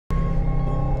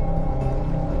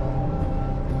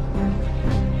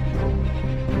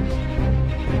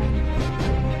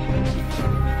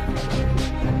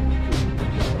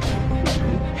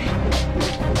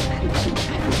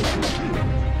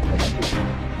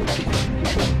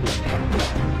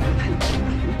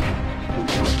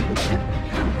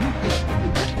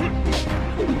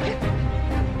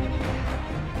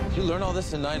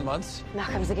less than 9 months.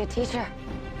 Malcolm's a good teacher.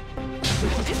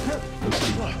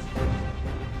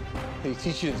 They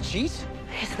teach you to cheat?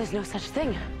 Yes, there's no such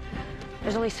thing.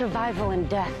 There's only survival and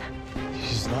death.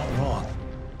 She's not wrong.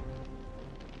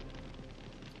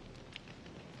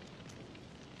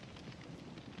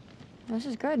 This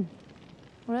is good.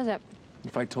 What is it?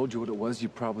 If I told you what it was, you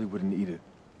probably wouldn't eat it.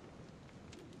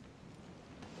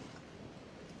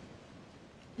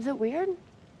 Is it weird?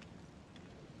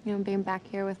 You know, being back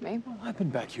here with me? Well, I've been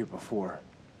back here before.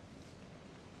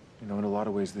 You know, in a lot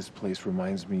of ways, this place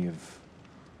reminds me of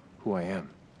who I am.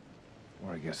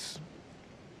 Or I guess,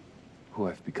 who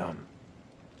I've become.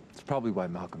 It's probably why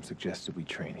Malcolm suggested we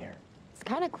train here. It's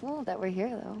kind of cool that we're here,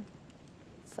 though.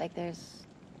 It's like there's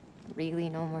really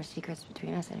no more secrets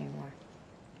between us anymore.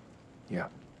 Yeah.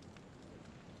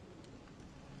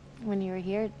 When you were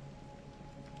here,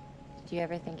 did you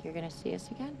ever think you were gonna see us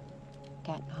again?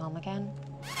 Get home again?